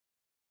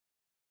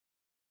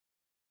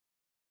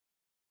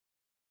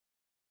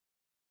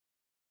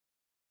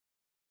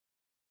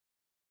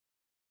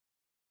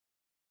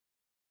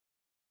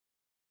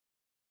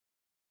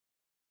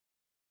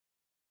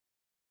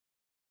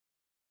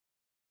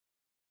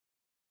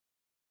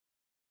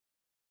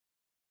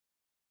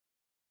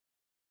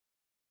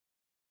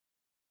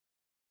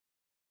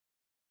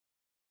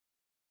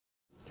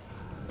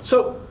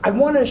So I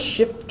want to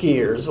shift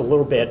gears a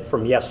little bit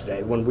from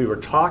yesterday when we were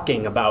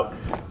talking about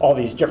all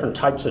these different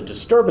types of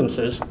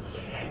disturbances,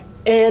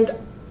 and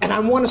I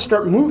want to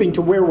start moving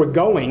to where we're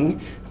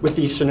going with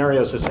these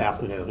scenarios this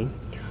afternoon,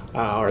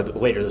 or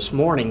later this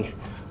morning,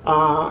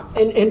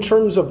 in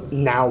terms of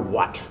now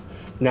what?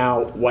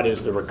 Now what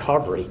is the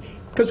recovery?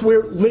 Because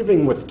we're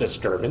living with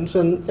disturbance,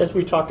 and as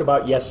we talked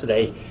about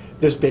yesterday,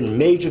 there's been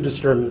major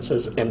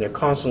disturbances and they're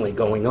constantly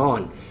going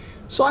on.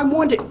 So I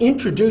want to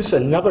introduce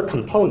another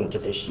component to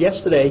this.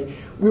 Yesterday,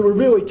 we were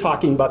really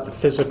talking about the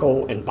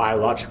physical and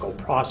biological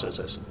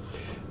processes.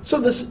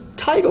 So this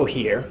title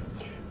here,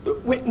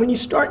 when you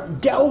start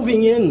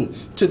delving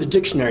into the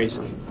dictionaries,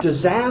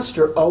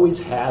 disaster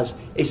always has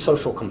a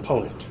social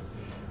component,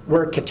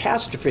 where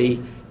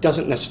catastrophe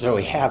doesn't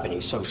necessarily have any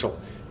social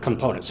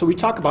component. So we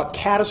talk about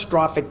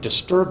catastrophic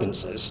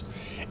disturbances,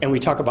 and we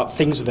talk about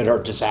things that are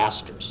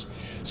disasters.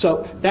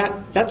 So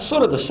that's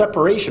sort of the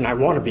separation I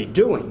want to be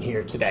doing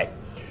here today.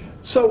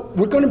 So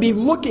we're going to be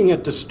looking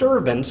at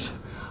disturbance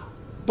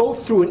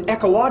both through an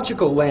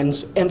ecological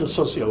lens and a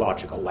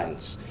sociological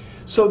lens.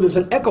 So there's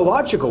an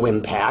ecological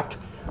impact,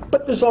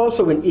 but there's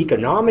also an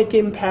economic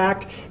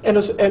impact, and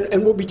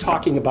we'll be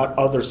talking about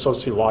other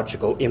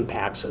sociological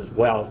impacts as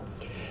well.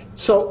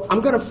 So I'm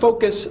going to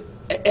focus,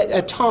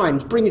 at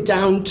times, bring it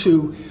down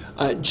to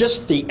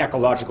just the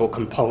ecological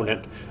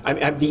component,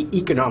 the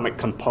economic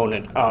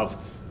component of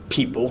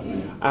people,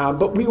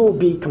 but we will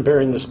be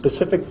comparing the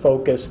specific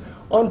focus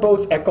on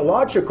both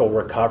ecological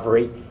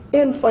recovery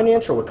and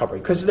financial recovery,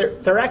 because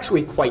they're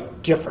actually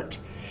quite different.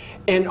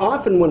 And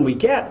often when we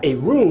get a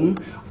room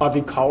of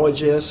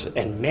ecologists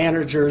and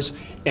managers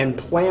and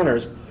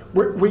planners,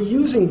 we're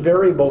using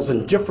variables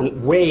in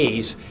different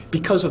ways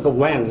because of the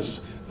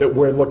lens that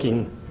we're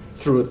looking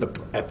through at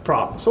the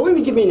problem. So let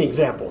me give you an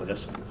example of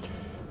this.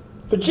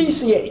 The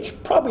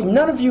GCH, probably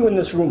none of you in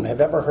this room have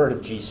ever heard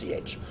of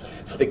GCH.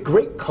 The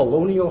Great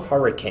Colonial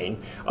Hurricane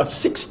of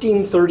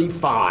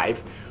 1635,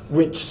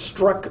 which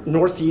struck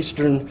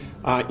northeastern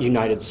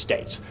United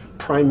States,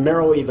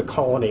 primarily the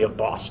colony of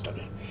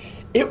Boston.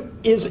 It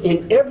is,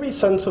 in every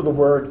sense of the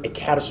word, a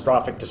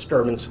catastrophic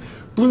disturbance,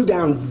 blew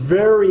down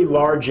very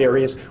large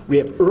areas. We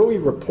have early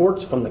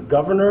reports from the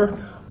governor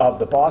of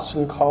the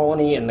Boston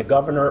colony and the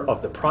governor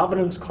of the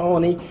Providence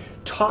colony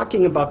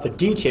talking about the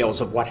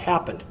details of what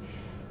happened.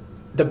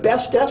 The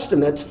best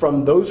estimates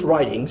from those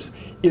writings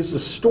is the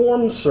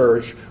storm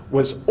surge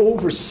was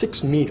over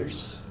 6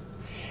 meters.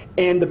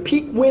 And the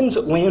peak winds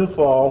at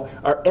landfall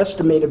are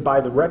estimated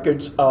by the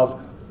records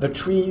of the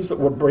trees that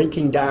were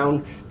breaking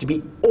down to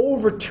be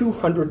over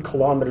 200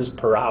 kilometers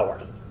per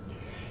hour.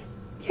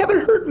 You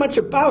haven't heard much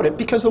about it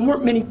because there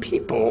weren't many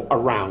people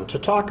around to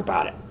talk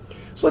about it.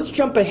 So let's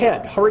jump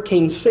ahead.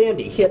 Hurricane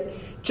Sandy hit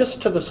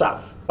just to the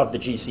south of the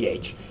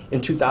GCH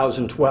in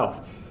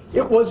 2012.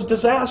 It was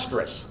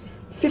disastrous.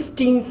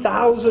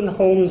 15,000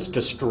 homes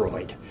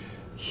destroyed.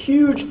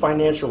 Huge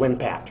financial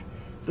impact.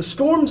 The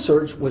storm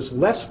surge was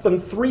less than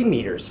 3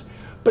 meters,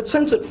 but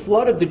since it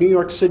flooded the New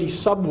York City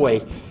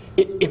subway,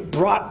 it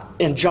brought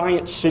a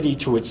giant city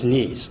to its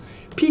knees.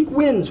 Peak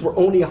winds were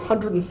only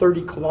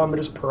 130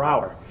 kilometers per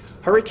hour.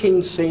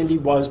 Hurricane Sandy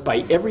was,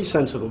 by every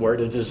sense of the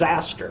word, a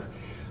disaster.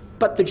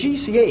 But the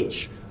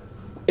GCH,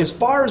 as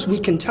far as we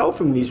can tell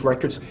from these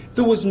records,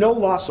 there was no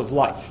loss of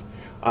life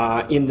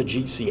in the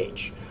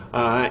GCH.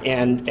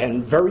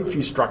 And very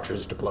few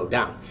structures to blow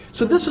down.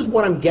 So this is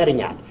what I'm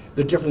getting at,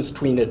 the difference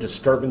between a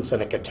disturbance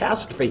and a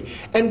catastrophe.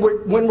 And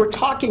when we're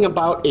talking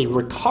about a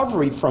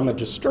recovery from a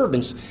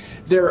disturbance,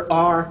 there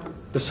are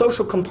the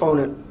social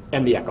component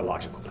and the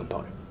ecological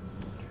component.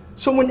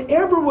 So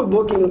whenever we're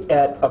looking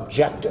at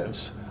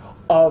objectives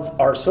of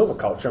our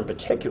silviculture in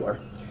particular,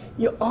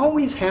 you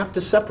always have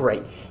to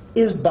separate,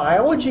 is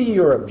biology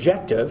your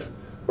objective,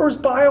 or is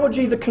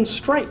biology the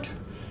constraint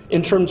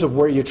in terms of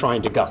where you're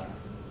trying to go?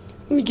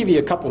 Let me give you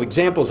a couple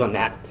examples on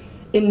that.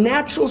 In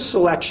natural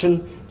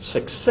selection,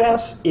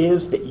 success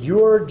is that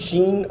your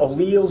gene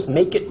alleles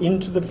make it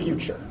into the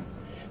future.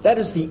 That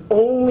is the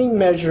only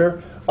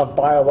measure of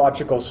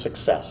biological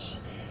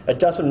success. It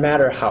doesn't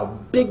matter how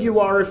big you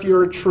are if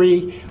you're a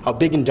tree, how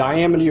big in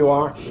diameter you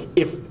are.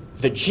 If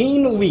the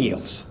gene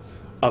alleles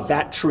of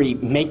that tree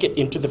make it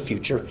into the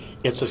future,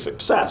 it's a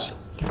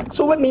success.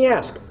 So let me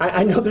ask,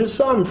 I know there's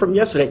some from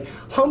yesterday,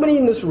 how many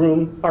in this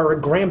room are a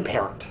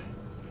grandparent?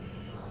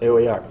 There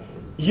we are.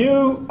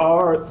 You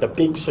are the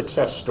big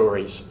success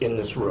stories in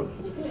this room.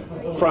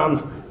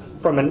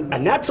 From a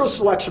natural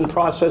selection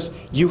process,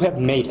 you have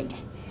made it.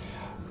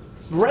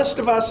 The rest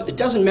of us, it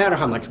doesn't matter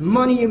how much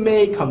money you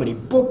make, how many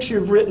books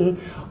you've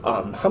written,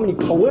 how many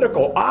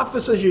political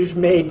offices you've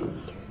made,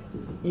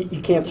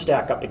 you can't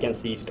stack up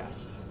against these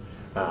guys.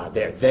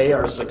 They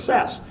are a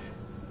success.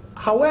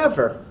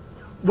 However,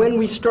 when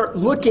we start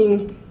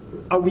looking,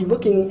 are we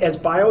looking as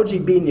biology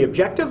being the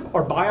objective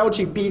or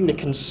biology being the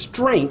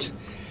constraint?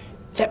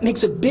 That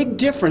makes a big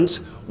difference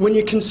when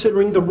you're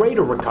considering the rate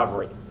of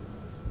recovery.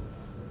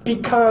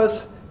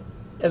 Because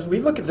as we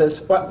look at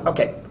this, well,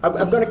 okay,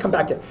 I'm going to come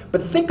back to it,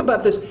 but think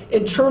about this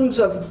in terms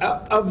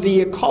of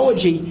the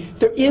ecology,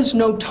 there is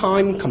no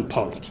time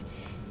component.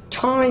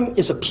 time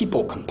is a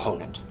people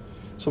component.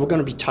 So we're going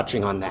to be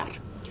touching on that.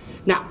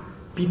 Now,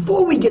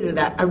 before we get into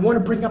that, I want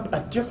to bring up a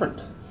different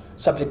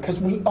subject,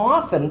 because we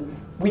often,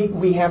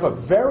 we have a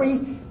very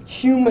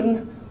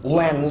human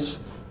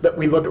lens that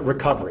we look at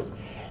recovery.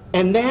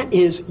 And that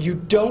is, you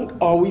don't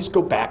always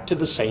go back to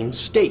the same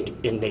state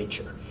in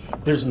nature.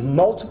 There's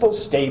multiple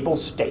stable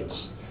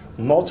states,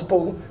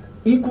 multiple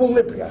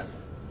equilibria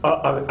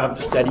of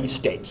steady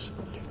states.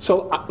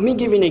 So let me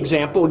give you an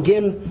example,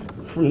 again,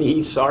 from the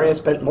east. Sorry, I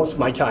spent most of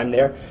my time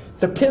there.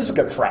 The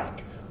Pisgah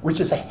Tract, which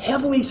is a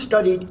heavily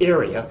studied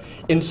area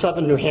in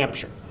southern New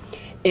Hampshire.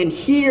 And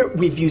here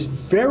we've used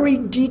very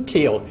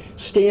detailed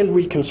stand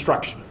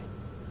reconstruction.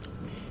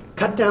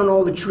 Cut down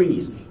all the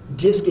trees,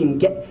 disking,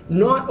 get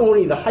not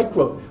only the height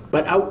growth,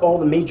 but out all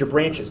the major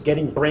branches,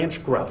 getting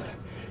branch growth.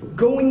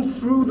 Going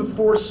through the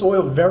forest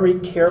soil very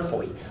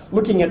carefully,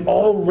 looking at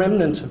all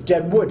remnants of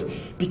dead wood,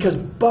 because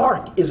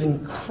bark is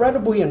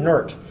incredibly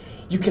inert.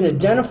 You can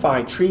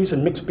identify trees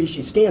and mixed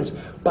species stands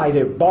by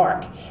their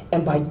bark,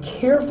 and by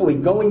carefully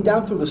going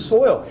down through the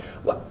soil,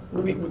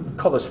 we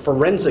call this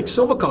forensic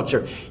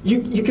silviculture,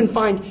 you can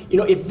find,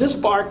 if this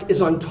bark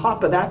is on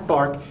top of that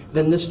bark,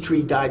 then this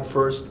tree died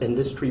first and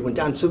this tree went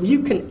down. So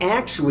you can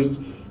actually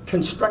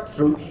construct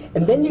through,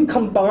 and then you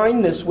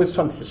combine this with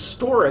some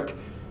historic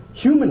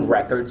human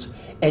records,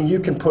 and you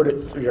can put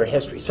it through your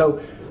history.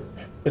 So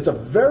it's a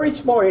very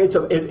small area.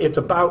 It's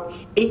about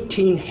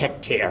 18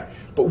 hectare,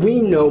 but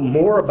we know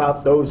more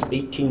about those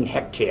 18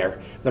 hectare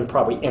than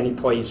probably any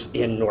place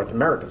in North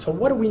America. So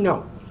what do we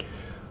know?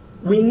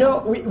 We know,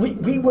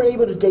 we were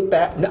able to date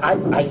back,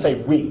 I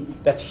say we,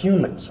 that's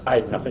humans, I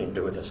had nothing to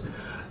do with this,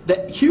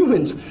 that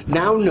humans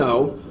now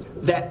know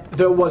that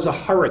there was a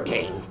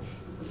hurricane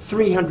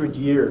 300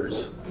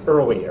 years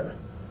earlier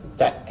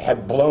that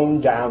had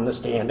blown down the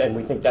stand, and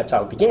we think that's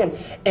how it began.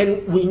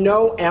 And we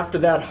know after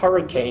that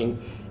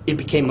hurricane, it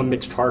became a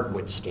mixed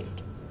hardwood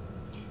stand.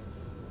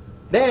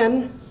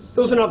 Then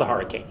there was another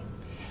hurricane.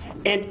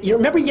 And you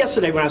remember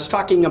yesterday when I was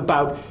talking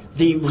about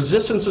the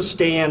resistance of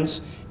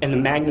stands and the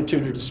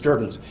magnitude of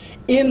disturbance.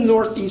 In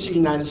northeastern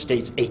United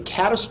States, a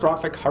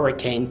catastrophic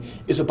hurricane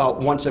is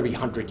about once every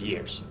 100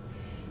 years.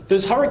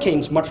 There's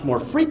hurricanes much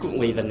more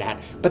frequently than that,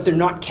 but they're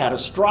not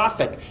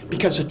catastrophic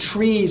because the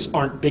trees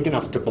aren't big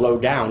enough to blow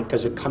down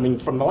because they're coming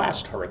from the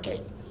last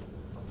hurricane.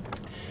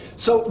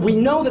 So we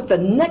know that the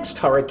next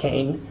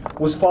hurricane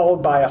was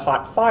followed by a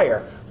hot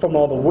fire from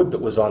all the wood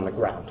that was on the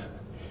ground.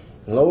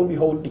 And lo and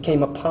behold, it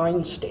became a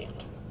pine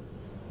stand.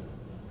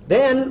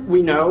 Then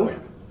we know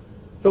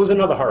there was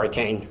another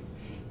hurricane,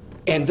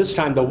 and this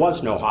time there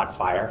was no hot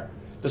fire.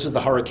 This is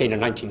the hurricane in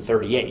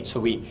 1938, so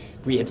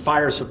we had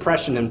fire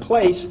suppression in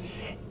place,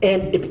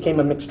 and it became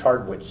a mixed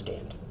hardwood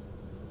stand.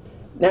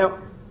 Now,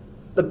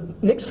 the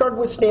mixed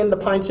hardwood stand, the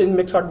pine stand,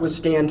 mixed hardwood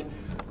stand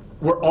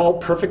were all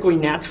perfectly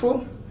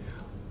natural,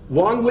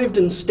 long-lived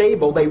and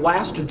stable. They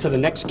lasted to the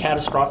next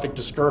catastrophic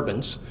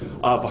disturbance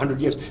of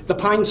 100 years. The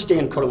pine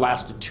stand could have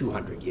lasted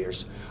 200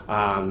 years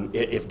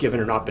if given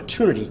an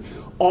opportunity.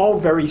 All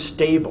very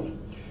stable.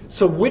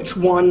 So which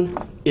one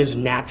is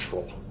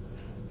natural?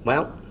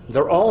 Well,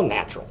 they're all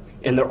natural,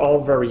 and they're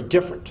all very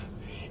different.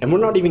 And we're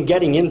not even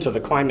getting into the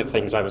climate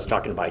things I was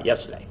talking about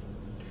yesterday.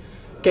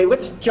 Okay,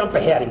 let's jump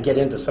ahead and get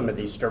into some of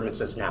these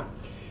disturbances now.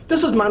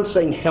 This is Mount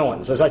St.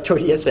 Helens. As I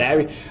told you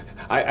yesterday,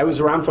 I was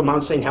around for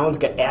Mount St. Helens,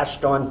 got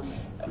ashed on.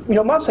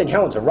 Mount St.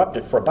 Helens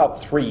erupted for about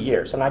 3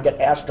 years, and I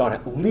got ashed on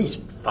at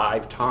least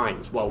 5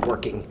 times while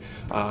working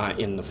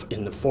in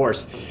the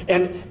forest.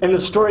 And the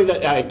story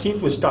that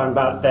Keith was talking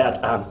about,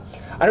 that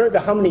I don't know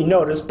how many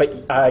noticed,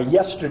 but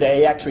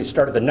yesterday, actually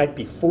started the night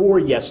before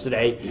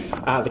yesterday,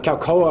 the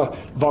Calcoa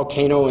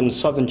volcano in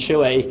southern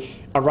Chile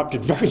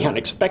erupted very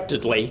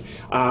unexpectedly,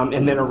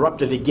 and then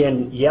erupted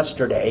again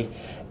yesterday,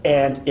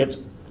 and it's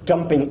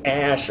dumping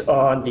ash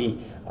on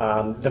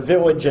the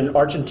village in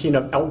Argentina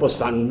of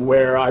Elbasan,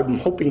 where I'm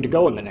hoping to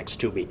go in the next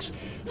 2 weeks.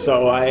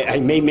 So I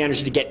may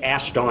manage to get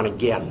ashed on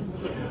again.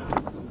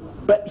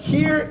 But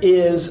here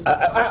is,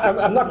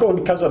 I'm not going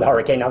because of the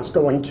hurricane. I was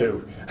going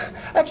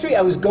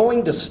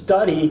to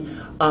study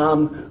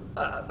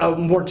a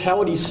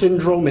mortality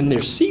syndrome in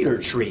their cedar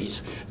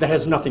trees that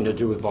has nothing to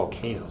do with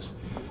volcanoes.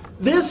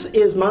 This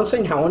is Mount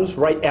St. Helens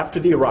right after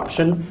the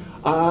eruption.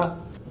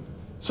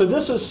 So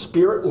this is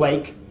Spirit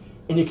Lake,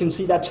 and you can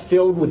see that's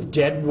filled with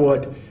dead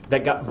wood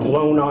that got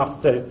blown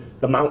off the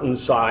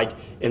mountainside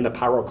in the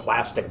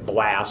pyroclastic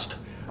blast.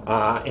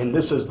 And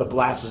this is the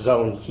blast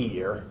zone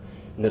here.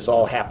 And this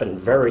all happened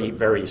very,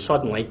 very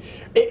suddenly.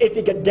 If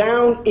you get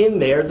down in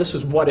there, this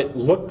is what it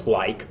looked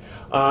like.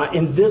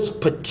 In this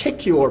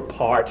particular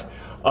part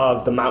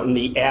of the mountain,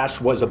 the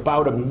ash was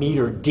about 1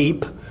 meter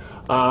deep.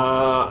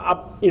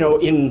 Up,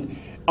 in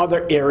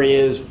other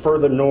areas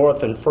further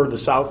north and further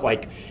south,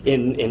 like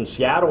in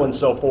Seattle and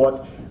so forth.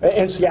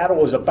 And Seattle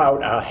was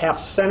about a ½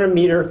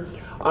 centimeter.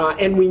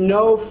 And we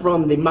know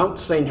from the Mount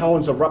St.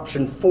 Helens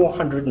eruption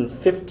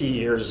 450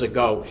 years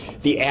ago,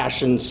 the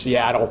ash in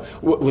Seattle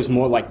was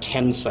more like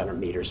 10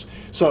 centimeters.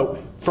 So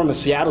from a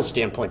Seattle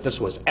standpoint, this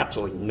was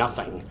absolutely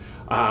nothing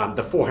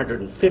The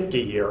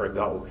 450-year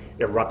ago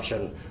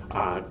eruption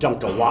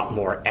dumped a lot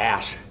more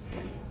ash.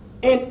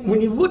 And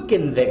when you look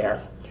in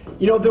there,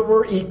 you know, there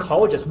were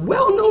ecologists,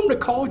 well-known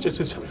ecologists,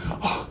 who said,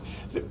 oh,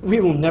 we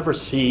will never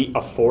see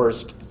a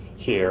forest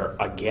here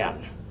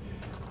again.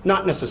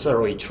 Not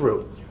necessarily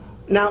true.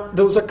 Now,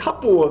 there was a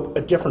couple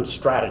of different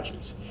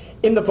strategies.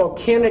 In the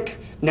volcanic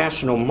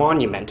national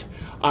monument,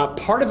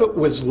 part of it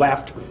was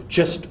left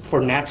just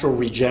for natural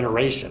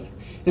regeneration.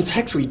 It's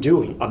actually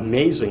doing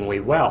amazingly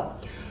well.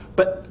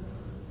 But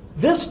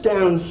this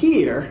down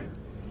here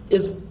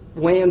is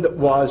land that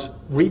was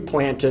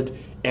replanted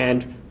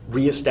and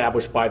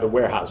reestablished by the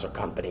Weyerhaeuser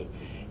Company.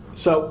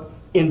 So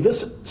in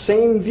this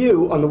same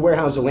view on the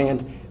Weyerhaeuser land,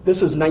 this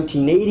is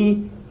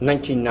 1980,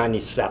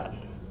 1997.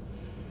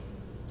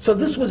 So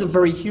this was a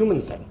very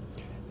human thing.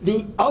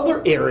 The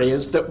other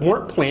areas that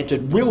weren't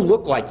planted will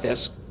look like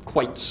this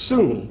quite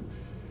soon,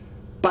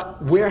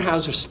 but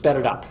Weyerhaeuser sped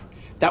it up.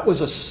 That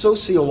was a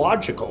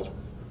sociological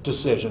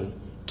decision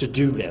to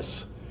do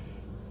this.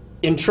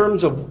 In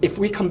terms of if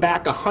we come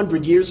back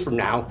 100 years from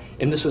now,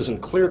 and this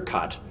isn't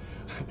clear-cut,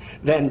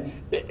 then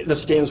the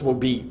stands will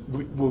be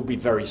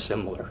very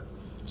similar.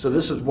 So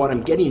this is what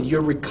I'm getting.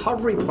 Your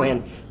recovery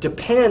plan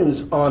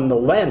depends on the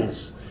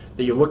lens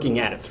that you're looking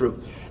at it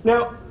through.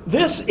 Now,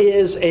 this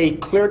is a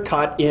clear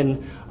cut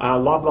in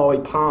loblolly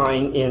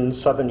pine in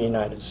southern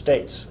United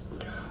States.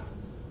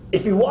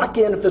 If you walk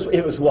in,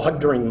 it was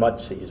logged during mud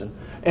season,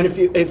 and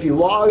if you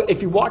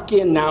walk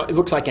in now, it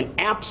looks like an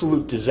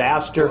absolute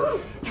disaster.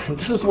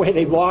 This is the way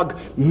they log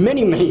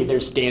many of their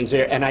stands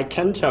there, and I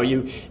can tell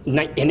you,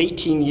 in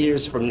 18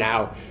 years from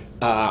now,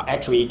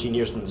 actually 18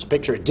 years from this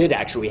picture, it did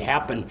actually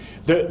happen.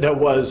 There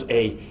was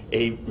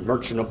a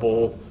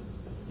merchantable,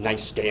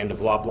 nice stand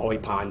of loblolly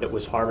pine that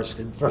was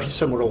harvested, very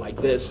similar like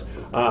this,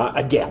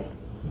 again.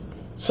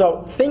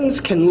 So things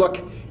can look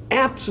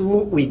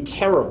absolutely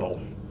terrible.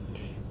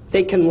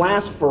 They can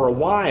last for a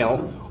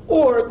while,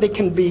 or they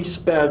can be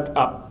sped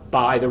up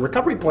by the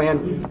recovery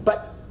plan,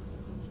 but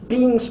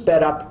being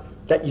sped up,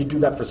 that you do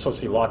that for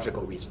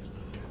sociological reasons.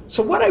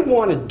 So what I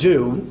want to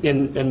do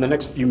in the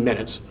next few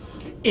minutes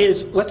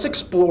is let's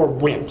explore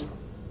wind.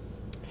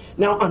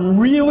 Now, I'm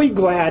really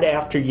glad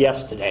after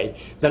yesterday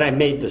that I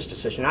made this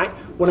decision.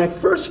 When I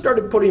first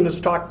started putting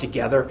this talk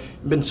together,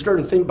 I've been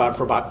starting to think about it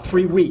for about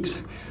 3 weeks,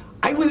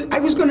 I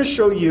was going to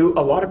show you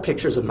a lot of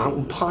pictures of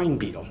mountain pine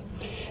beetle.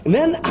 And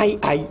then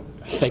I,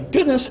 thank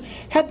goodness,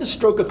 had the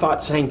stroke of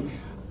thought saying,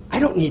 I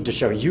don't need to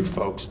show you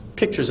folks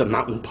pictures of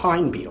mountain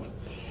pine beetle.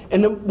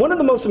 And one of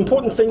the most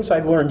important things I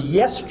learned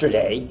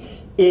yesterday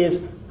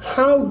is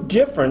how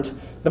different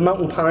the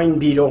mountain pine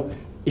beetle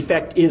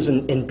effect is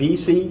in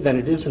BC than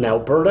it is in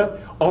Alberta.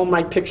 All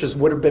my pictures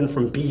would have been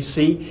from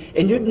BC,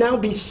 and you'd now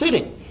be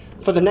sitting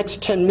for the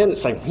next 10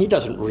 minutes saying, he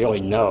doesn't really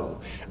know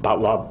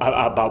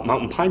about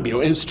mountain pine beetle.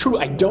 And it's true,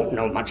 I don't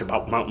know much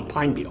about mountain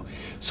pine beetle.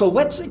 So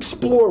let's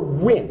explore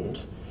wind,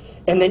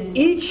 and then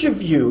each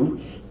of you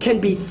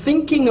can be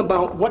thinking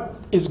about what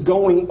is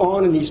going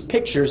on in these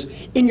pictures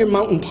in your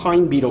mountain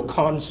pine beetle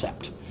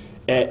concept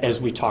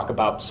as we talk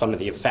about some of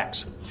the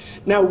effects.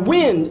 Now,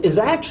 wind is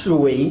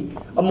actually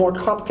a more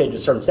complicated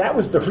disturbance. That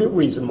was the real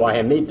reason why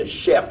I made the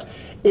shift,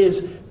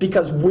 is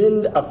because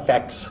wind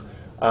affects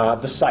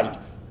the site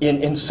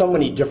in so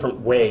many different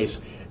ways.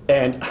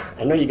 And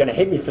I know you're going to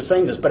hate me for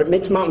saying this, but it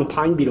makes mountain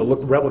pine beetle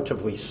look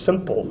relatively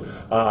simple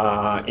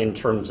in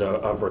terms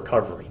of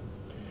recovery.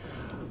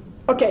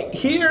 Okay,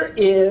 here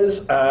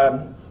is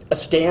a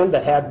stand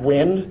that had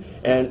wind,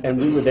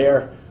 and we were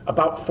there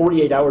about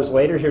 48 hours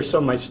later. Here's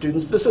some of my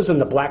students. This is in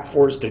the Black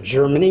Forest of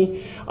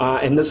Germany,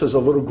 and this is a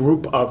little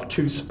group of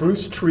 2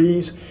 spruce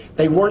trees.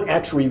 They weren't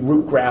actually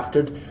root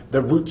grafted.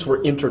 The roots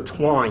were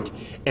intertwined,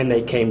 and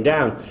they came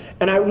down.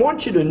 And I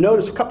want you to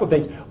notice a couple of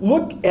things.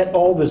 Look at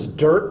all this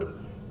dirt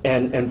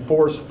and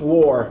forest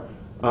floor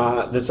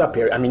that's up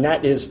here. I mean,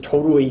 that is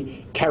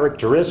totally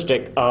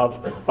characteristic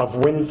of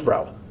wind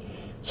throw.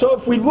 So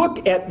if we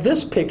look at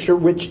this picture,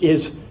 which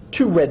is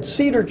 2 red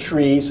cedar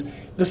trees,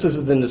 this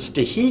is in the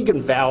Stehegan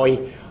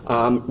Valley,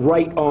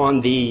 right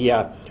on the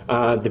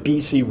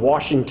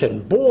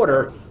BC-Washington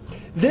border.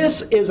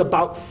 This is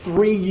about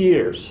 3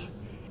 years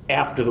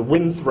after the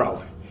wind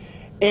throw.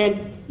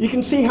 And you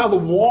can see how the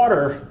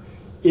water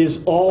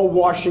is all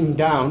washing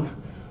down.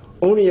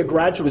 Only a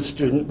graduate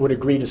student would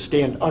agree to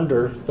stand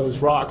under those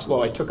rocks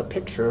while I took a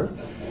picture.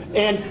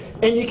 And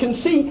you can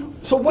see,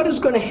 so what is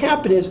going to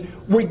happen is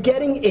we're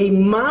getting a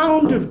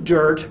mound of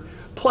dirt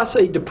plus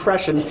a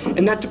depression,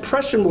 and that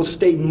depression will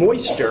stay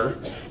moister,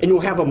 and you'll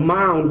have a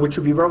mound which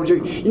will be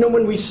relatively, you know,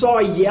 when we saw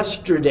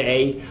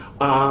yesterday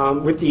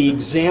with the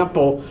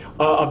example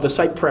of the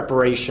site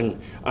preparation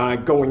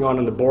going on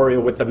in the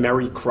boreal with the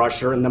Merry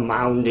Crusher and the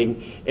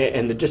mounding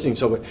and the distancing,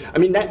 so I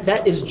mean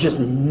that is just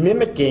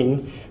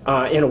mimicking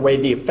in a way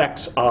the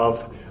effects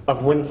of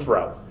wind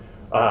throw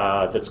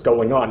that's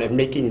going on and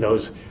making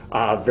those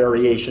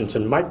variations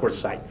in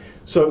microsite.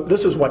 So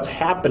this is what's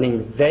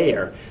happening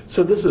there.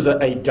 So this is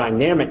a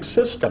dynamic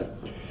system.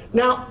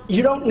 Now,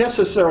 you don't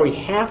necessarily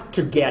have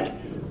to get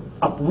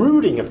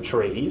uprooting of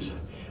trees.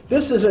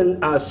 This is in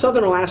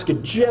southern Alaska,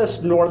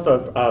 just north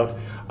of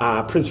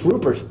Prince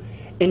Rupert.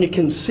 And you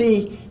can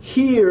see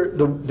here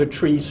the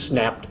trees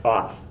snapped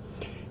off.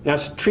 Now,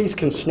 trees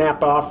can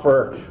snap off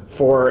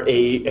for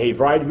a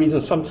variety of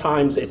reasons.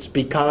 Sometimes it's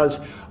because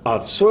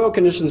of soil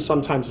conditions,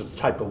 sometimes it's the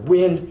type of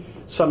wind,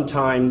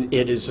 sometimes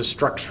it is the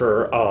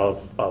structure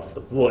of the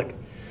wood.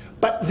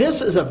 But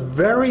this is a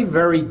very,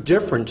 very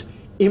different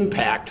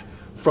impact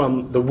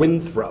from the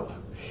wind throw.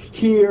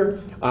 Here,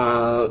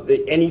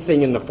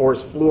 anything in the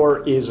forest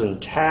floor is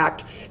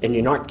intact, and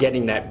you're not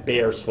getting that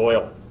bare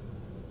soil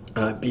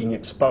being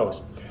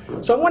exposed.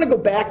 So I want to go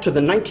back to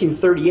the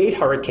 1938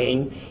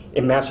 hurricane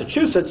in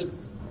Massachusetts.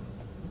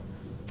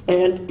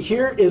 And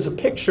here is a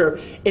picture,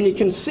 and you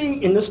can see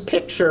in this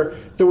picture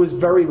there was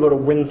very little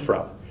wind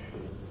throw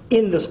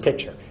in this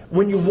picture.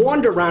 When you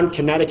wander around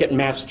Connecticut and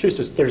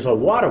Massachusetts, there's a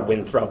lot of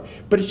wind throw,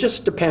 but it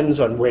just depends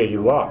on where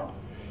you are.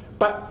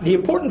 But the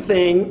important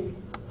thing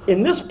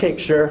in this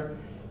picture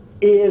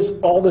is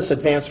all this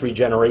advanced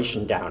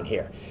regeneration down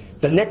here.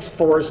 The next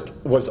forest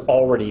was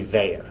already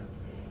there,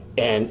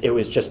 and it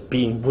was just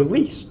being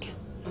released.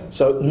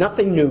 So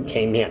nothing new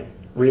came in,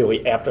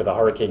 really, after the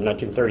hurricane in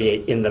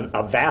 1938 in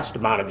a vast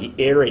amount of the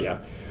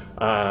area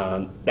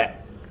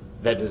that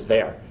is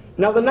there.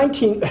 Now,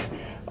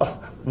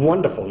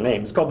 wonderful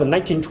name. It's called the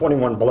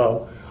 1921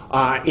 blow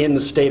in the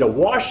state of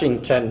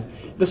Washington.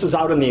 This is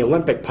out in the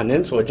Olympic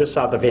Peninsula, just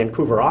south of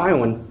Vancouver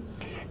Island.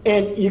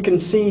 And you can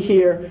see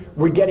here,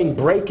 we're getting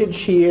breakage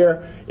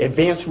here,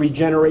 advanced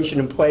regeneration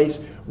in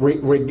place.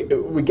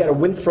 We get a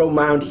wind throw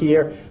mound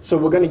here. So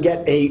we're going to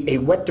get a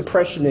wet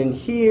depression in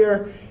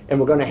here, and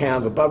we're going to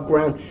have above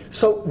ground.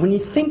 So when you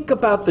think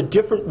about the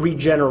different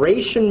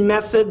regeneration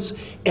methods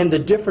and the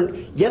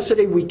different,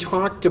 yesterday we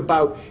talked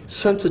about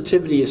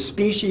sensitivity of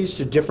species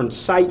to different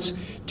sites.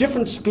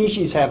 Different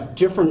species have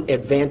different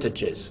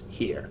advantages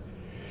here.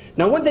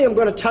 Now, one thing I'm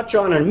going to touch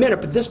on in a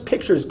minute, but this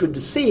picture is good to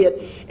see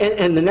it,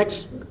 and the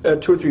next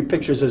 2 or 3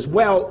 pictures as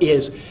well,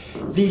 is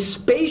the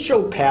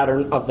spatial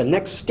pattern of the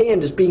next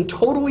stand is being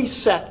totally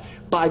set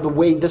by the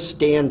way this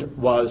stand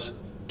was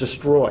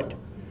destroyed.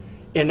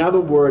 In other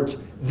words,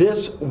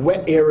 this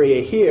wet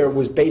area here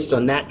was based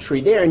on that tree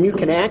there, and you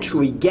can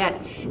actually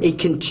get a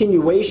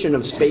continuation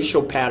of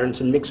spatial patterns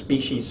in mixed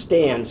species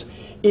stands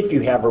if you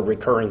have a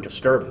recurring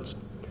disturbance.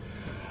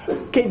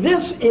 Okay,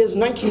 this is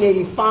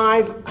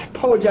 1985. I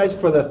apologize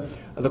for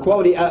the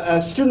quality. A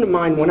student of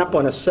mine went up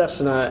on a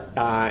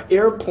Cessna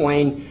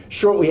airplane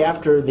shortly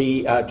after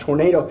the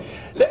tornado.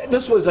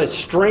 This was a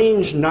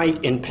strange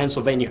night in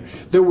Pennsylvania.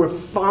 There were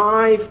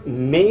 5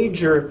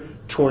 major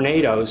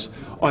tornadoes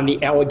on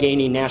the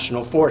Allegheny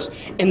National Forest,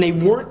 and they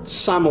weren't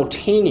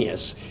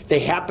simultaneous. They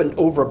happened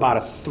over about a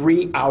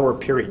 3-hour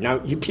period.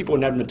 Now, you people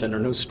in Edmonton are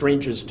no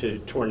strangers to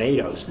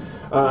tornadoes,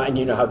 and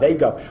you know how they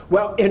go.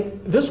 Well, and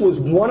this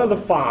was one of the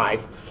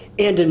 5,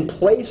 and in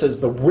places,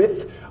 the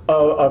width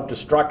of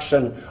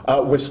destruction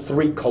was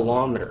 3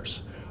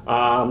 kilometers.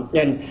 And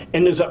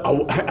there's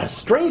a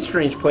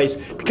strange place,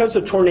 because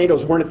the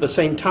tornadoes weren't at the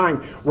same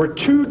time, where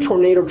 2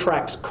 tornado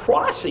tracks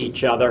cross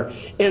each other,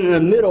 and in the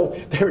middle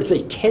there's a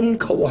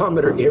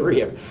 10-kilometer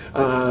area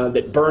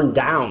that burned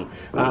down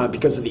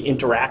because of the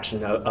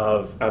interaction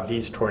of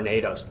these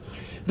tornadoes.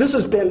 This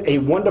has been a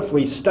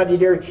wonderfully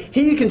studied area.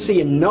 Here you can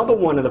see another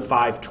one of the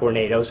 5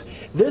 tornadoes.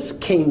 This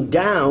came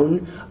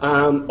down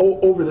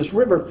over this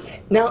river.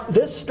 Now,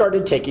 this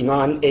started taking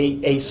on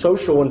a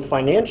social and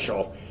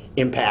financial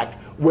impact,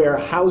 where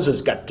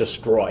houses got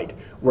destroyed,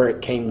 where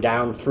it came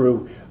down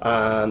through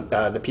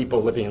the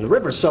people living in the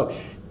river. So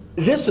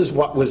this is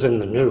what was in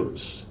the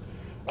news.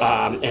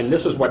 And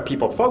this is what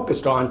people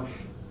focused on.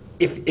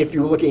 If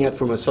you're looking at it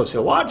from a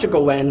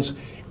sociological lens,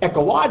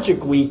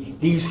 ecologically,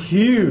 these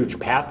huge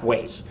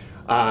pathways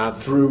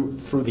through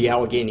the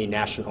Allegheny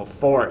National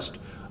Forest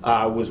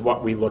was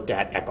what we looked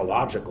at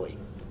ecologically.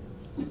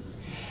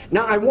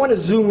 Now, I want to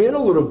zoom in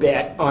a little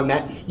bit on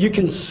that. You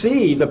can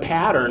see the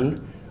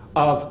pattern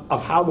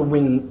of how the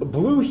wind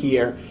blew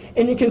here,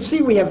 and you can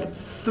see we have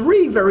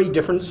 3 very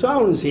different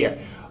zones here.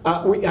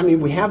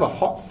 We have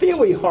a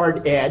fairly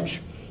hard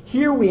edge.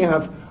 Here we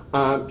have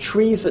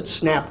trees that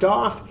snapped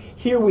off.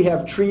 Here we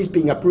have trees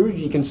being uprooted.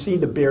 You can see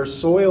the bare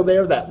soil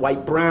there, that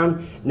light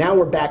brown. Now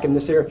we're back in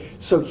this area.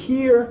 So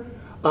here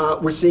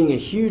we're seeing a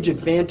huge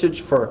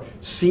advantage for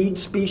seed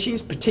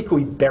species,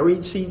 particularly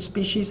buried seed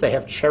species. They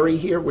have cherry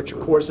here, which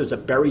of course is a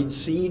buried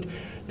seed.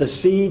 The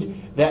seed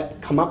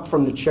that come up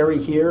from the cherry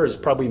here is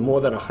probably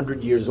more than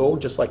 100 years old,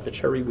 just like the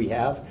cherry we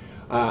have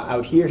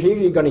out here. Here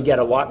you're going to get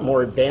a lot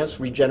more advanced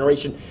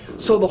regeneration.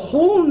 So the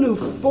whole new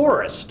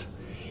forest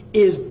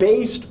is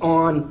based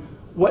on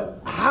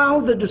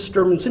how the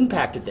disturbance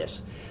impacted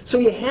this. So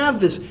you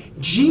have this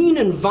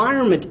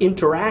gene-environment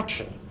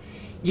interaction.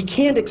 You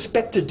can't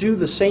expect to do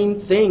the same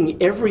thing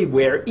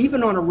everywhere,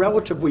 even on a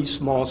relatively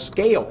small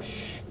scale,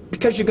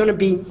 because you're going to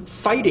be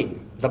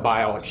fighting the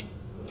biology.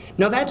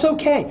 Now, that's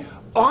okay.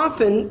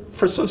 Often,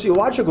 for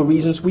sociological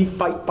reasons, we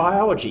fight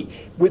biology.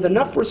 With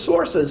enough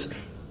resources,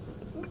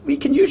 we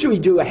can usually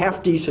do a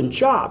half-decent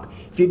job.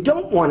 If you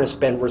don't want to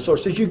spend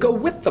resources, you go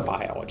with the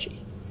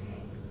biology.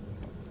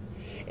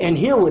 And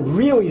here we're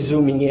really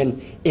zooming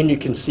in, and you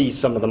can see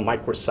some of the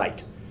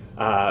microsite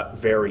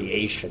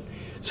variation.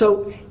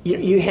 So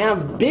you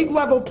have big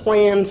level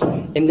plans,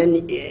 and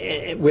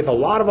then with a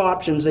lot of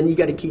options, and you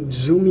got to keep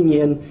zooming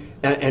in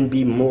and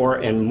be more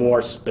and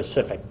more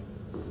specific.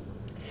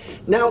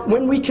 Now,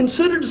 when we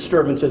consider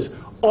disturbances,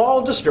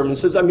 all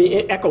disturbances, I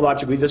mean,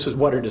 ecologically, this is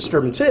what a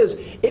disturbance is.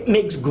 It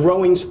makes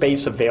growing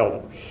space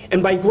available.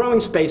 And by growing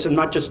space, I'm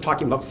not just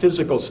talking about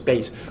physical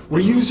space. We're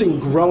using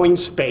growing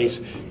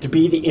space to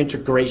be the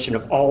integration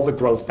of all the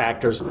growth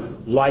factors: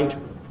 light,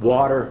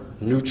 water,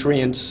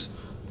 nutrients,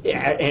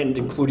 and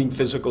including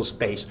physical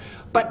space.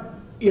 But,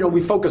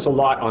 we focus a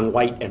lot on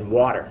light and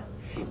water.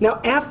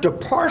 Now, after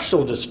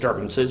partial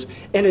disturbances,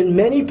 and in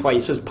many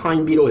places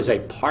pine beetle is a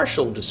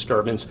partial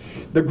disturbance,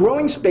 the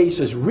growing space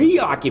is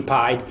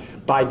reoccupied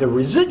by the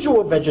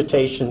residual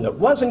vegetation that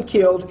wasn't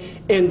killed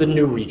and the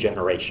new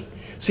regeneration.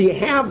 So you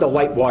have the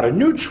light, water,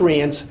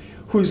 nutrients.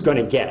 Who's going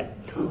to get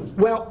it?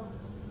 Well,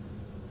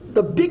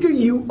 the bigger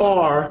you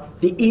are,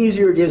 the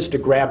easier it is to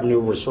grab new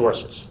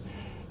resources.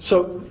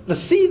 So the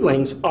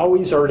seedlings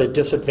always are at a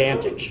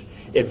disadvantage.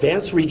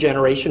 Advanced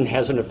regeneration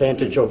has an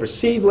advantage over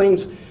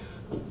seedlings.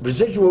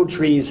 Residual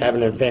trees have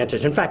an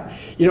advantage. In fact,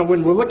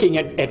 when we're looking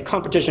at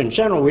competition in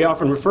general, we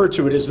often refer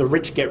to it as the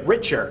rich get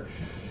richer.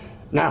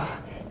 Now,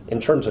 in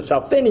terms of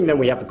self-thinning, then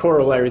we have the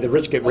corollary: the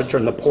rich get richer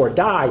and the poor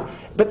die.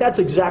 But that's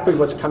exactly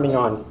what's coming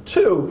on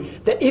too,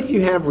 that if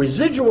you have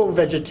residual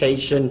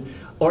vegetation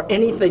or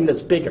anything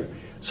that's bigger.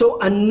 So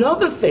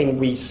another thing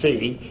we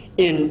see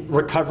in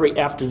recovery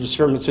after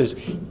disturbances,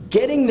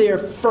 getting there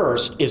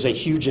first is a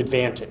huge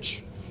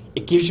advantage.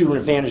 It gives you an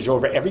advantage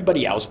over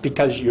everybody else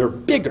because you're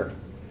bigger.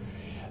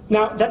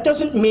 Now, that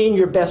doesn't mean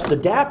you're best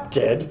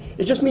adapted.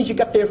 It just means you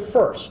got there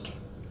first.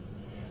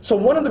 So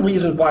one of the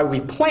reasons why we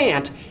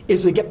plant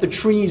is to get the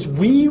trees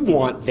we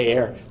want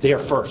there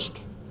first,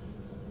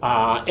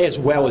 as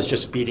well as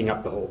just speeding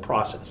up the whole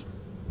process.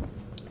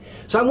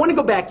 So I want to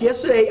go back.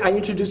 Yesterday, I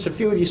introduced a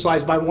few of these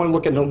slides, but I want to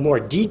look in a little more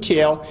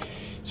detail.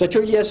 So I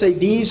told you yesterday,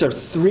 these are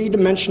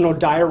three-dimensional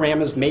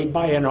dioramas made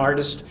by an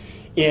artist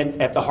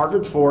at the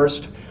Harvard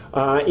Forest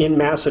in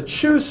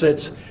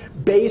Massachusetts,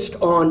 based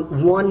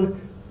on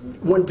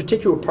one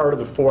particular part of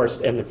the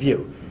forest and the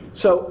view.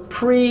 So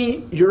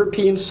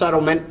pre-European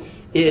settlement,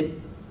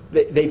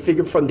 they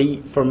figured from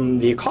the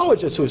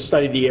ecologists who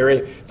studied the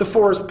area, the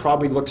forest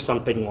probably looked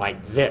something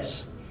like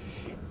this.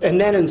 And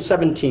then in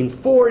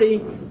 1740,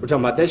 we're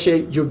talking about this year,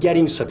 you're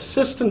getting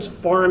subsistence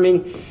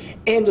farming,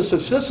 and the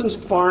subsistence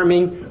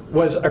farming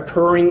was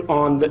occurring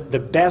on the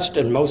best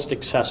and most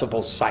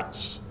accessible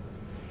sites.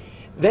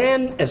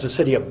 Then, as the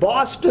city of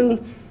Boston,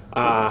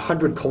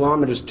 100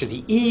 kilometers to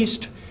the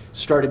east,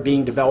 started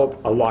being developed,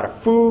 a lot of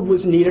food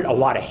was needed, a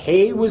lot of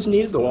hay was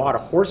needed, a lot of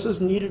horses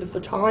needed at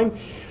the time.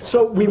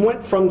 So we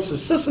went from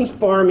subsistence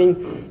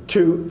farming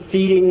to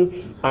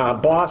feeding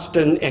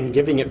Boston and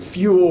giving it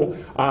fuel,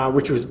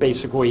 which was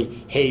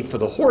basically hay for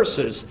the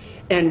horses.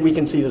 And we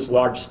can see this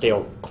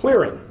large-scale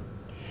clearing.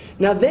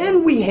 Now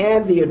then we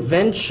had the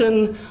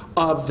invention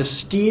of the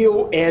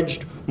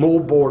steel-edged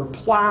moldboard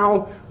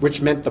plow,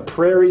 which meant the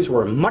prairies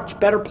were a much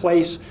better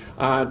place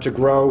to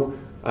grow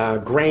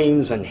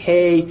grains and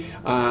hay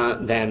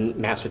than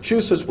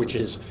Massachusetts, which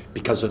is,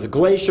 because of the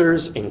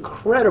glaciers,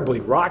 incredibly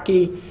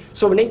rocky.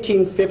 So in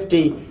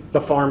 1850,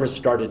 the farmers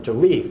started to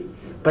leave.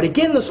 But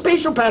again, the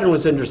spatial pattern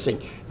was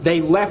interesting.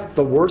 They left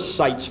the worst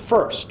sites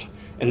first,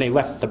 and they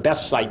left the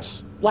best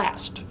sites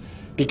last,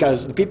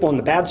 because the people on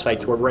the bad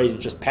sites were ready to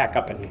just pack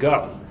up and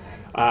go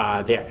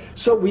there.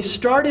 So we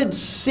started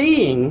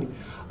seeing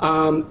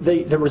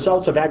the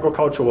results of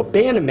agricultural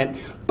abandonment,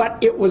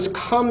 but it was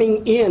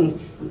coming in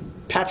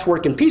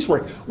patchwork and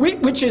piecework,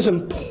 which is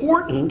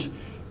important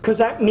because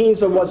that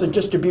means there was a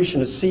distribution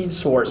of seed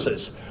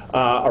sources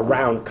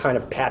around kind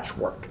of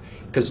patchwork,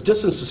 because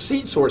distance to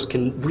seed source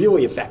can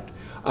really affect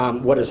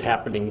what is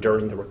happening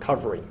during the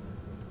recovery.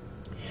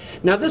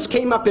 Now this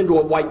came up into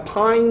a white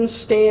pine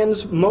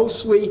stands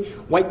mostly.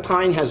 White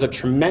pine has a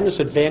tremendous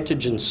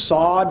advantage in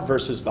sod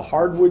versus the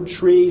hardwood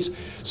trees,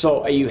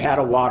 so you had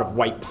a lot of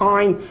white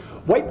pine.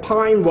 White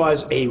pine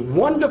was a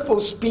wonderful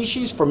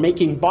species for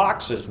making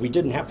boxes. We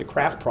didn't have the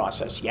craft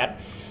process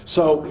yet.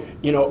 So,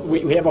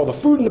 we have all the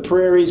food in the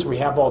prairies, we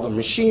have all the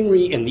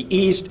machinery in the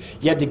east.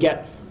 You had to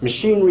get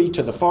machinery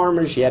to the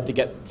farmers, you had to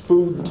get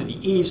food to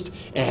the east,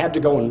 and it had to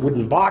go in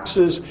wooden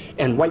boxes.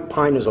 And white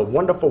pine is a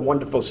wonderful,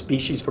 wonderful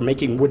species for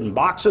making wooden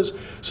boxes.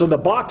 So the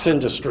box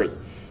industry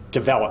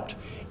developed,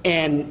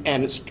 and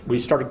we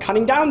started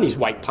cutting down these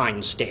white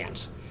pine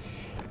stands.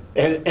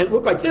 And it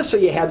looked like this, so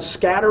you had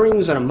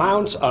scatterings and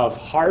amounts of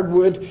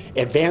hardwood,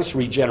 advanced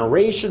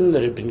regeneration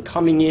that had been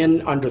coming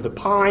in under the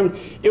pine.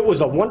 It was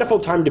a wonderful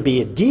time to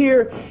be a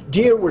deer,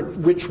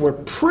 which were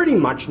pretty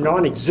much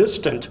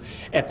non-existent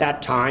at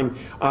that time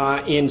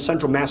in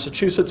central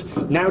Massachusetts,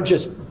 now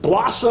just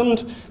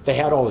blossomed. They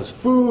had all this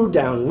food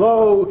down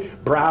low,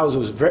 browse,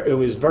 it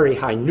was very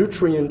high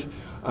nutrient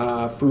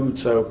food,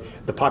 so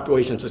the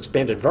populations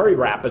expanded very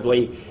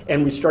rapidly,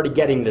 and we started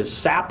getting this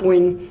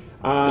sapling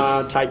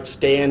type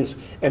stands,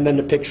 and then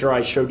the picture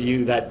I showed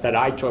you that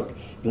I took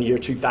in the year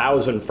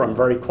 2000 from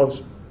very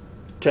close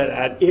to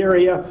that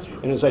area.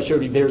 And as I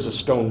showed you, there's a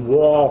stone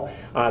wall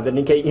that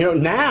indicate,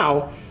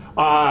 now,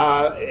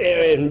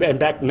 and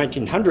back in the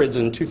 1900s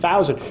and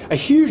 2000, a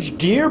huge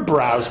deer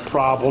browse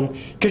problem,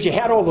 because you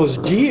had all those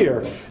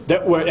deer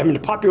that were, the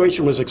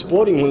population was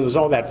exploding when there was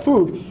all that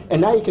food,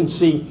 and now you can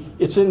see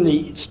it's in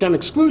the stem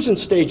exclusion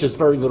stage, there's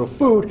very little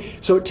food,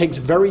 so it takes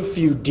very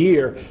few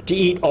deer to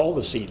eat all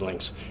the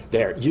seedlings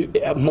there.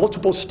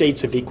 Multiple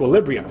states of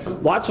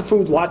equilibrium. Lots of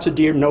food, lots of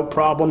deer, no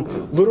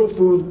problem. Little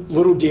food,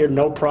 little deer,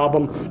 no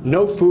problem.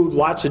 No food,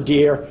 lots of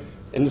deer,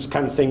 and this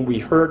kind of thing we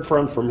heard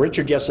from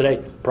Richard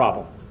yesterday,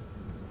 problem.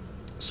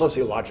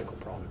 Sociological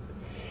problem.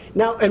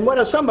 Now, and what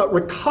I was talking about,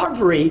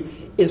 recovery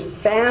is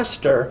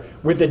faster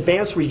with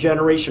advanced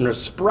regeneration or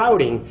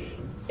sprouting,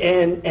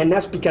 and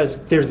that's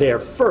because they're there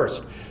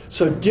first.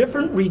 So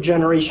different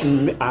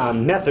regeneration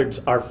methods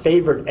are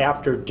favored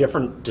after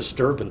different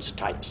disturbance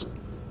types.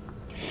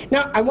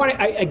 Now,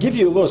 I give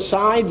you a little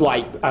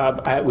sidelight,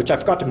 which I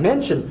forgot to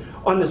mention,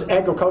 on this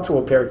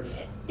agricultural period.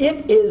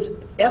 It is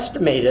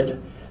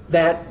estimated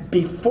that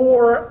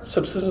before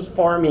subsistence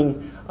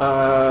farming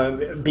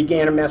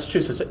began in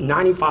Massachusetts,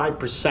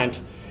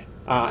 95%,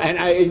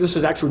 this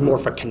is actually more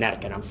for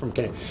Connecticut, I'm from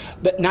Connecticut,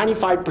 but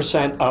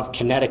 95% of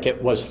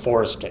Connecticut was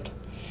forested.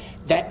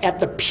 That at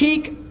the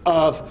peak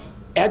of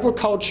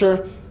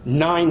agriculture,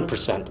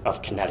 9%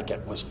 of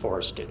Connecticut was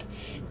forested.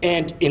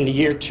 And in the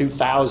year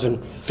 2000,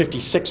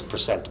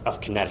 56% of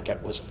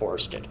Connecticut was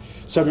forested.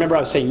 So remember I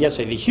was saying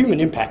yesterday, the human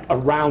impact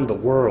around the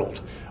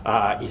world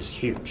is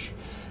huge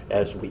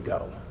as we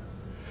go.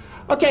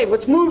 Okay,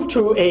 let's move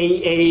to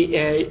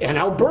an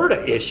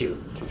Alberta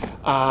issue.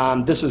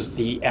 This is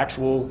the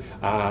actual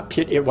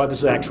pit. Well, this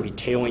is actually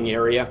tailing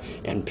area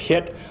and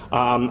pit.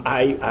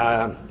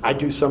 I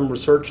do some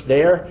research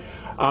there,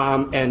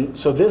 and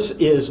so this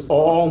is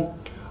all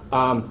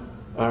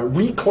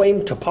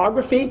reclaimed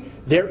topography.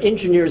 Their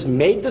engineers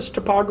made this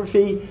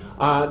topography.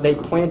 They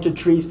planted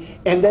trees,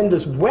 and then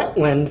this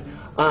wetland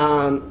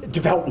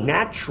developed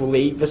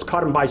naturally. This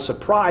caught them by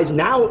surprise.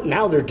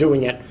 Now they're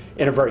doing it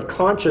in a very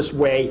conscious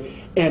way,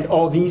 and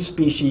all these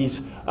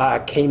species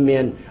came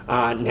in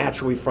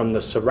naturally from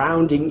the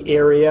surrounding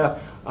area,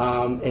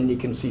 and you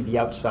can see the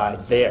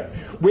outside there.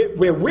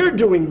 Where we're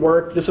doing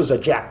work, this is a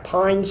jack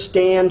pine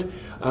stand.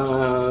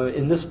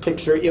 In this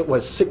picture, it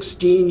was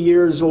 16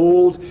 years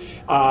old,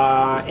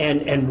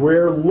 and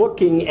we're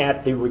looking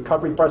at the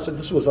recovery process.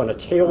 This was on a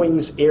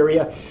tailings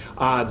area.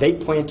 They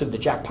planted the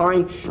jack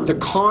pine. The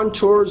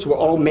contours were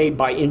all made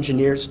by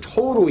engineers,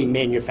 totally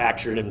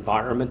manufactured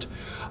environment.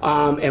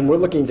 And we're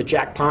looking at the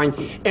jack pine.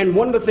 And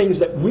one of the things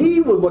that we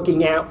were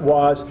looking at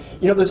was,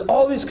 there's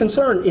all this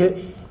concern.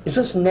 Is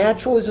this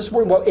natural? Is this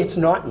weird? Well, it's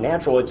not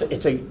natural.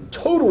 It's a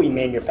totally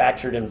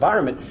manufactured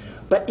environment.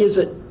 But is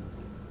it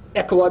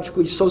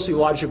ecologically,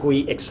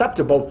 sociologically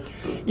acceptable?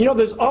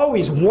 There's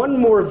always one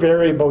more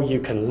variable you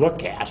can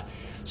look at.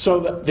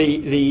 So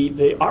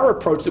our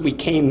approach that we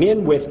came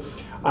in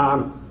with,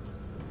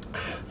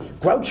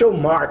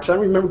 Groucho Marx, I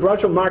remember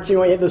Groucho Marx, he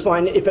had this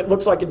line, if it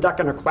looks like a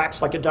duck and it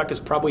quacks like a duck, it's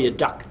probably a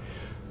duck.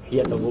 He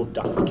had the little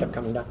duck that kept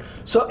coming down.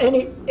 So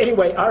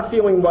anyway, our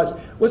feeling was,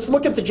 let's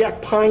look at the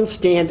jack pine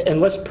stand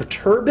and let's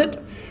perturb it.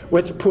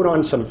 Let's put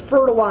on some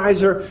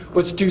fertilizer.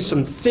 Let's do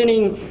some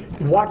thinning.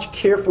 Watch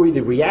carefully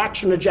the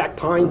reaction of jack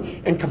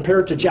pine and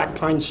compare it to jack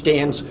pine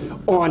stands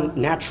on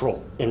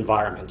natural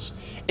environments.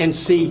 And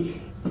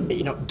see,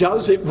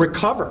 does it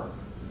recover?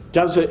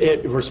 Does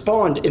it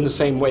respond in the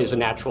same way as a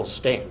natural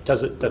stand?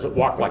 Does it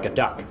walk like a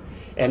duck?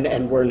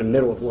 And we're in the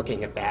middle of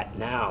looking at that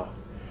now.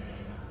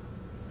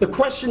 The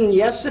question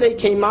yesterday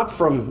came up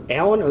from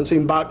Alan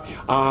about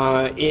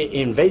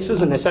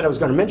invasives, and I said I was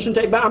going to mention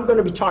today, but I'm going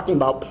to be talking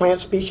about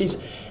plant species.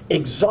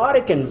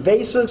 Exotic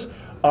invasives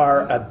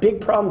are a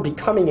big problem,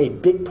 becoming a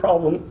big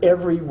problem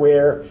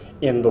everywhere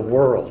in the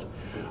world.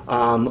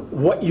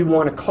 What you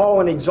want to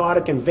call an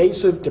exotic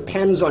invasive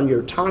depends on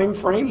your time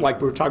frame, like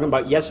we were talking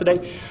about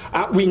yesterday.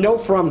 We know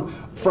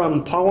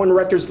from pollen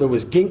records there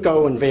was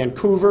ginkgo in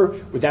Vancouver.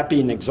 Would that be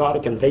an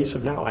exotic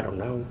invasive now? I don't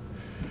know.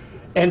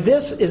 And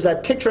this is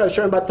that picture I was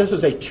showing about. This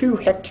is a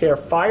 2-hectare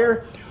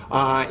fire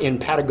in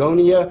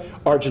Patagonia,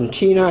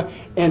 Argentina,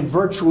 and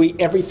virtually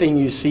everything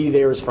you see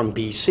there is from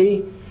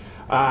BC.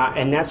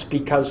 And that's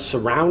because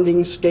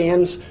surrounding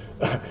stands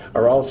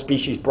are all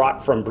species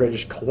brought from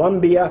British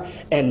Columbia,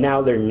 and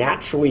now they're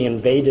naturally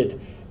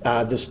invaded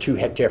this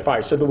 2-hectare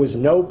fire. So there was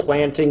no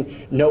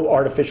planting, no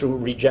artificial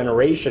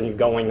regeneration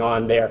going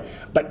on there,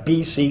 but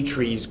BC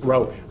trees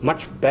grow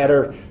much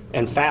better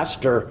and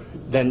faster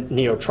than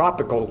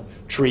neotropical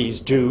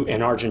trees do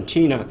in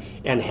Argentina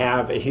and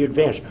have a huge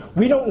advantage.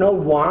 We don't know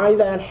why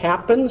that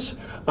happens,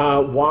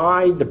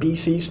 why the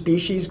BC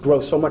species grow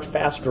so much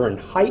faster in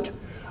height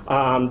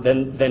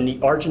than the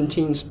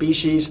Argentine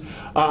species,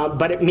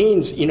 but it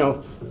means,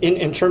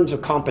 in terms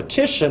of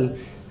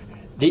competition,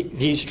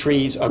 these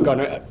trees are going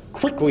to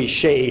quickly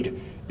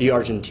shade the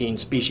Argentine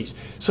species.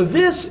 So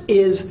this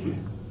is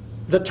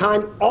the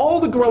time all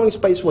the growing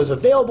space was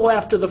available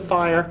after the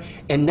fire,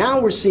 and now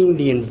we're seeing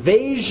the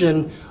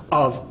invasion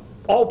of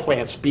all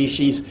plant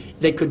species.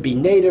 They could be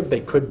native, they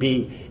could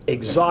be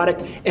exotic,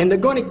 and they're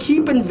going to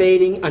keep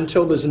invading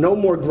until there's no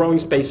more growing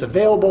space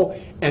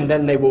available, and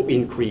then they will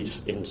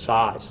increase in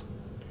size.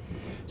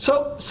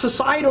 So,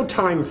 societal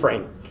time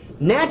frame.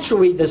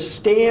 Naturally, the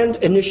stand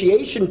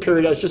initiation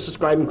period I was just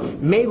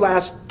describing may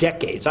last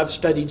decades. I've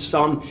studied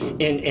some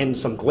in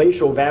some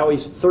glacial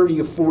valleys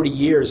 30 or 40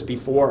 years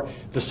before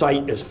the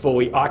site is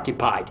fully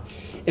occupied.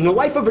 In the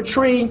life of a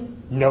tree,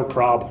 no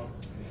problem.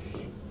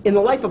 In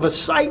the life of a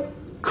site,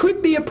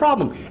 could be a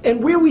problem.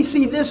 And where we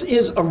see this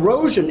is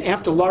erosion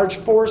after large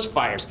forest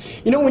fires.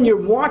 You know, when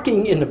you're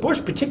walking in the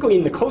bush, particularly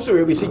in the coastal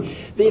area, we see,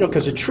 you know,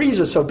 because the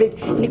trees are so big,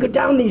 and you go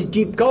down these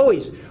deep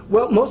gullies.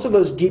 Well, most of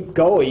those deep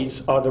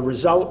gullies are the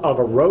result of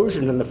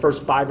erosion in the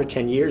first 5 or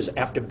 10 years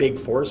after big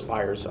forest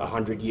fires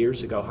 100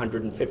 years ago,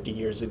 150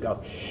 years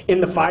ago.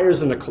 In the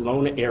fires in the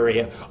Kelowna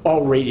area,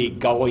 already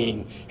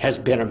gullying has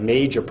been a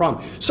major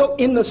problem. So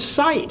in the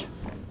site,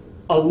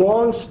 a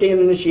long stand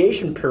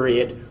initiation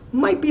period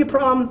might be a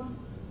problem,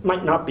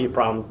 might not be a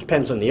problem,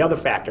 depends on the other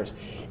factors.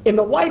 In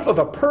the life of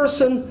a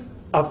person,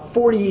 a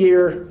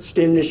 40-year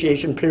stand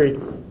initiation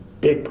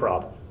period, big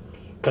problem,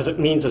 because it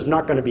means there's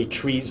not going to be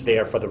trees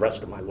there for the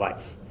rest of my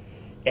life.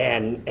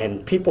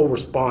 And people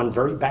respond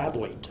very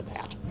badly to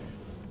that.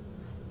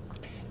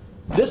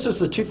 This is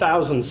the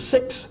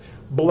 2006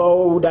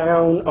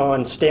 blowdown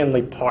on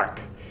Stanley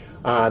Park.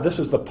 This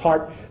is the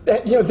part,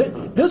 you know,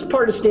 this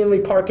part of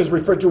Stanley Park is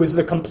referred to as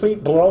the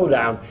complete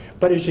blowdown,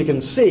 but as you can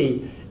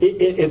see,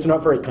 it's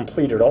not very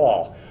complete at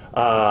all.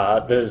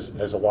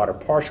 There's a lot of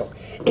partial.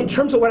 In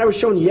terms of what I was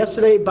showing you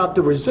yesterday about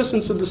the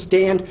resistance of the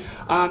stand,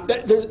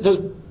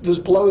 there's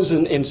blows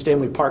in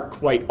Stanley Park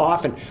quite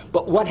often,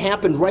 but what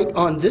happened right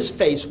on this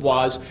face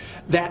was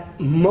that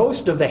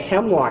most of the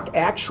hemlock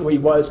actually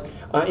was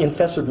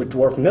infested with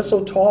dwarf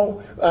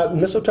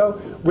mistletoe,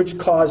 which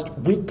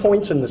caused weak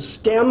points in the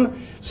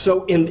stem.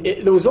 So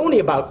there was only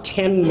about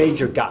 10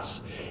 major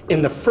gusts.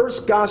 In the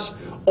first gust,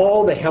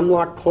 all the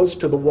hemlock close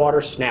to the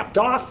water snapped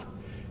off.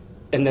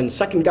 And then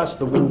second gust,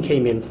 the wind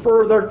came in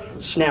further,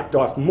 snapped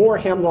off more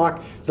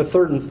hemlock. The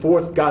third and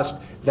fourth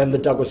gust, then the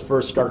Douglas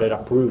fir started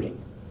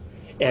uprooting.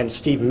 And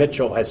Steve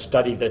Mitchell has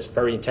studied this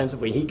very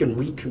intensively. He can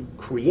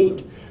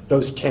recreate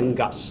those 10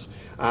 gusts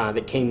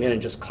that came in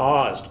and just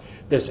caused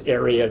this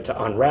area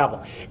to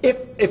unravel.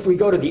 If we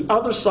go to the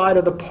other side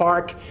of the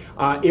park,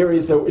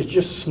 areas that was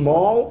just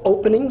small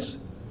openings.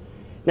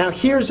 Now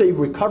here's a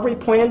recovery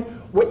plan.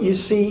 What you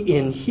see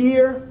in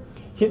here,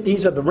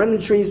 these are the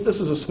remnant trees. This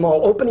is a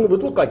small opening. It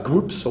would look like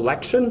group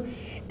selection.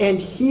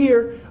 And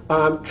here,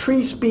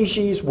 tree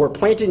species were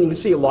planted. You can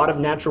see a lot of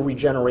natural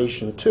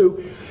regeneration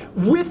too,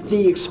 with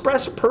the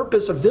express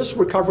purpose of this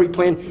recovery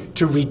plan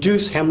to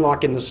reduce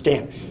hemlock in the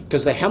stand.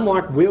 Because the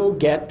hemlock will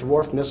get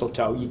dwarf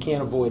mistletoe. You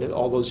can't avoid it.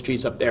 All those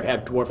trees up there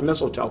have dwarf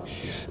mistletoe.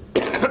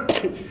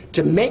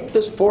 To make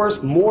this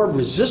forest more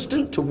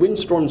resistant to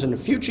windstorms in the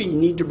future, you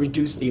need to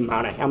reduce the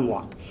amount of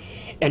hemlock.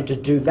 And to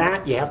do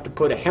that, you have to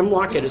put a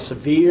hemlock at a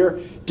severe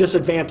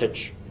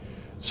disadvantage.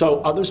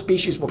 So other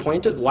species were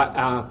planted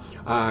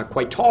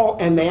quite tall,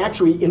 and they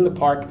actually, in the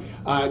park,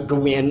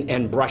 go in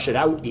and brush it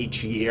out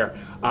each year.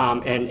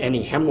 And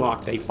any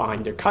hemlock they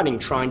find, they're cutting,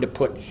 trying to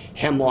put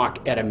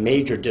hemlock at a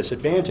major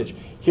disadvantage.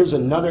 Here's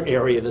another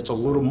area that's a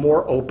little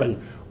more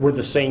open where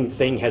the same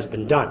thing has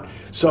been done.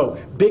 So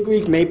big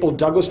leaf maple,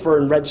 Douglas fir,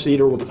 and red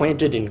cedar were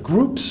planted in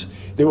groups.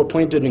 They were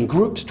planted in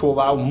groups to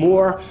allow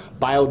more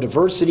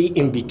biodiversity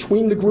in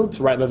between the groups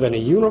rather than a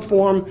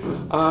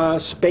uniform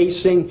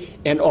spacing,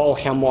 and all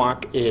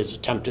hemlock is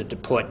attempted to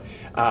put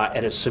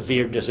at a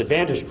severe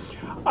disadvantage.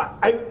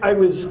 I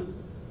was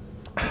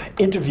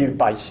interviewed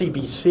by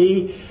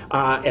CBC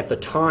at the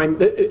time.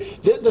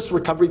 This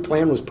recovery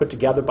plan was put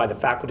together by the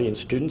faculty and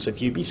students of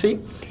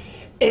UBC.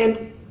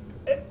 And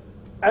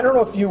I don't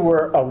know if you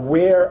were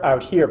aware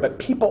out here, but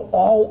people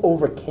all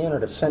over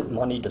Canada sent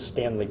money to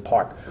Stanley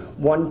Park,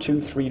 $1,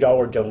 $2,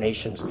 $3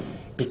 donations,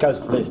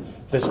 because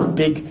this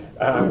big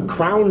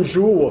crown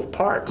jewel of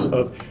parks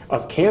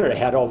of Canada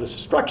had all this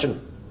destruction.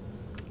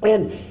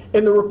 And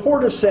the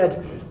reporter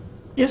said,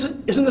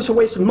 isn't this a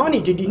waste of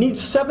money? Did you need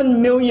 $7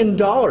 million?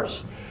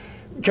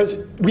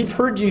 Because we've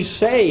heard you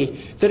say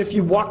that if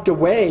you walked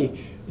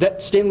away,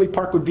 that Stanley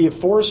Park would be a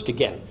forest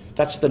again.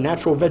 That's the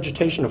natural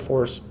vegetation of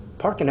Forest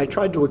Park. And I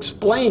tried to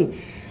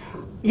explain,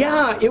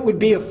 yeah, it would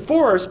be a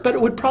forest, but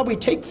it would probably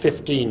take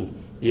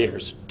 15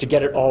 years to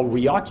get it all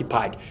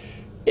reoccupied.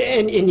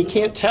 And you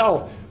can't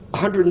tell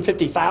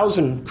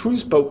 150,000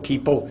 cruise boat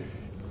people,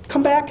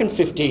 come back in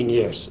 15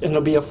 years and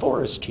there'll be a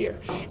forest here.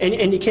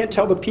 And you can't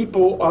tell the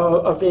people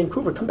of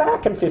Vancouver, come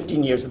back in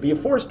 15 years, there'll be a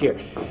forest here.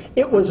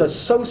 It was a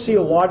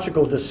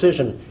sociological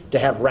decision to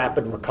have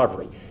rapid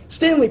recovery.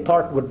 Stanley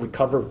Park would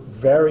recover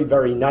very,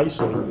 very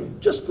nicely,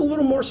 just a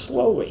little more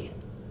slowly.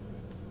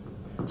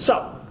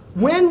 So,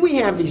 when we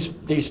have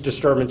these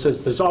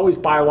disturbances, there's always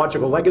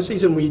biological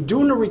legacies, and when you're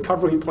doing a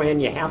recovery plan,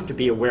 you have to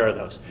be aware of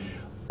those.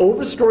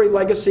 Overstory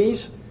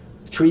legacies,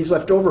 trees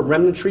left over,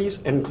 remnant trees,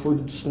 and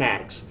include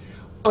snags.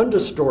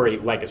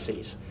 Understory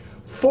legacies.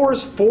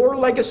 Forest floor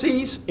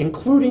legacies,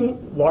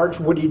 including large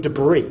woody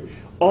debris.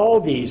 All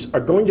these are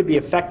going to be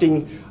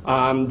affecting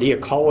the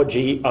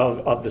ecology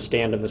of the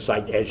stand and the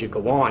site as you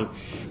go on.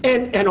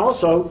 And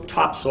also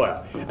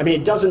topsoil. I mean,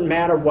 it doesn't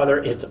matter whether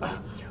it's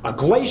a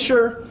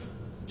glacier,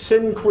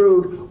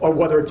 syncrude, or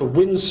whether it's a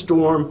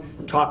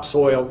windstorm,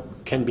 topsoil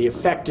can be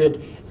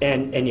affected,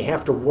 and you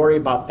have to worry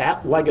about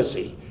that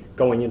legacy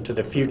going into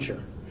the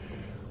future.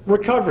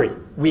 Recovery.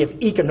 We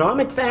have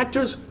economic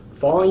factors,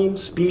 volume,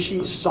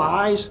 species,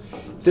 size.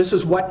 This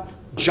is what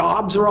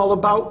jobs are all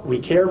about. We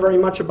care very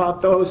much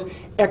about those.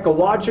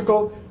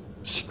 Ecological,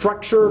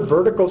 structure,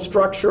 vertical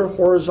structure,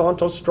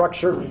 horizontal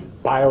structure,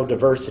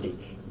 biodiversity.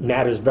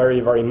 Matters very,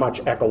 very much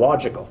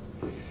ecological.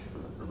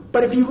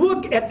 But if you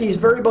look at these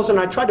variables, and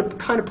I try to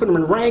kind of put them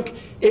in rank,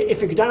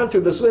 if you go down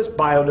through this list,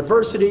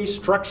 biodiversity,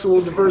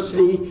 structural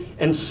diversity,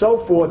 and so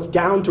forth,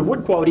 down to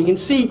wood quality, you can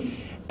see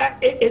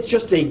it's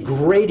just a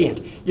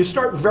gradient. You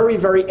start very,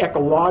 very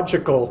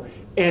ecological,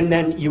 and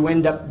then you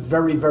end up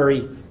very,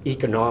 very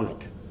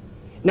economic.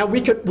 Now I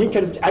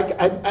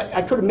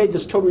could have made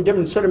this totally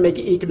different. Instead of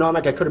making it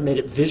economic, I could have made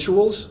it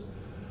visuals,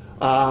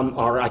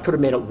 or I could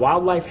have made it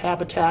wildlife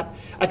habitat.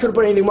 I could have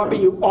put anything you want, but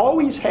you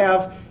always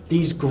have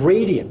these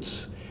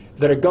gradients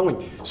that are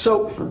going.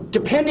 So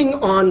depending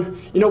on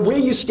where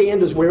you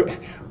stand is where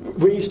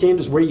you stand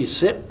is where you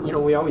sit.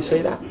 We always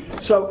say that.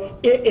 So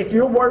if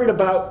you're worried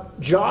about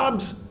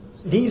jobs,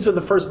 these are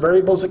the first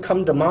variables that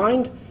come to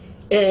mind.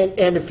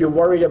 And if you're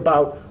worried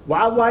about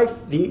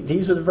wildlife,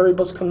 these are the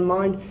variables that come to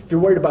mind. If you're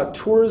worried about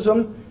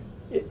tourism,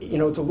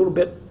 it's a little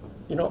bit,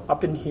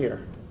 up in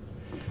here.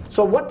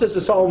 So what does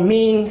this all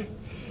mean?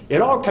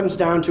 It all comes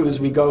down to, as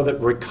we go,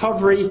 that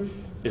recovery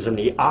is in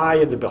the eye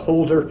of the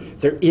beholder.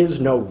 There is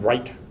no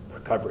right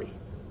recovery.